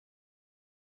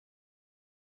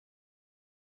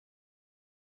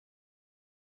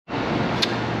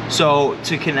So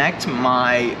to connect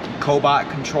my Cobot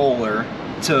controller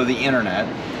to the internet,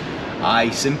 I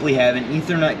simply have an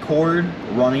Ethernet cord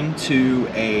running to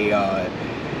a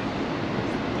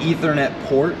Ethernet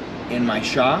port in my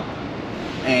shop,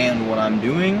 and what I'm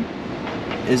doing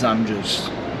is I'm just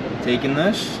taking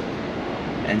this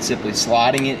and simply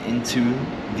sliding it into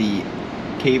the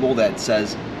cable that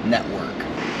says network.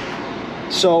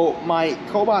 So my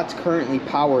Cobot's currently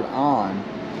powered on,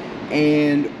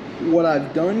 and what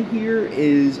I've done here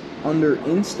is under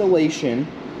installation,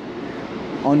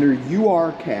 under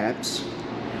UR caps,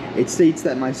 it states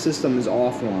that my system is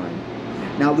offline.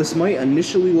 Now this might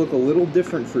initially look a little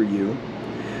different for you.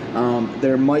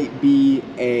 There might be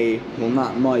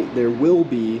there will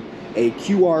be a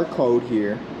QR code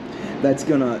here that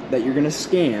you're gonna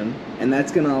scan, and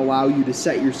that's gonna allow you to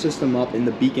set your system up in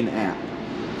the Beacon app.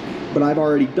 But I've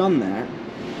already done that.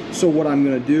 So what I'm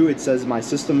gonna do, it says my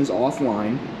system is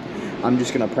offline. I'm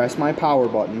just gonna press my power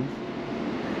button,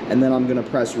 and then I'm gonna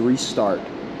press restart.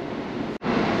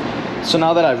 So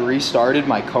now that I've restarted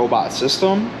my Cobot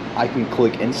system, I can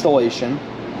click installation,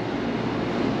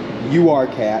 UR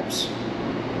caps,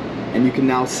 and you can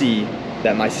now see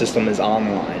that my system is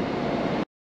online.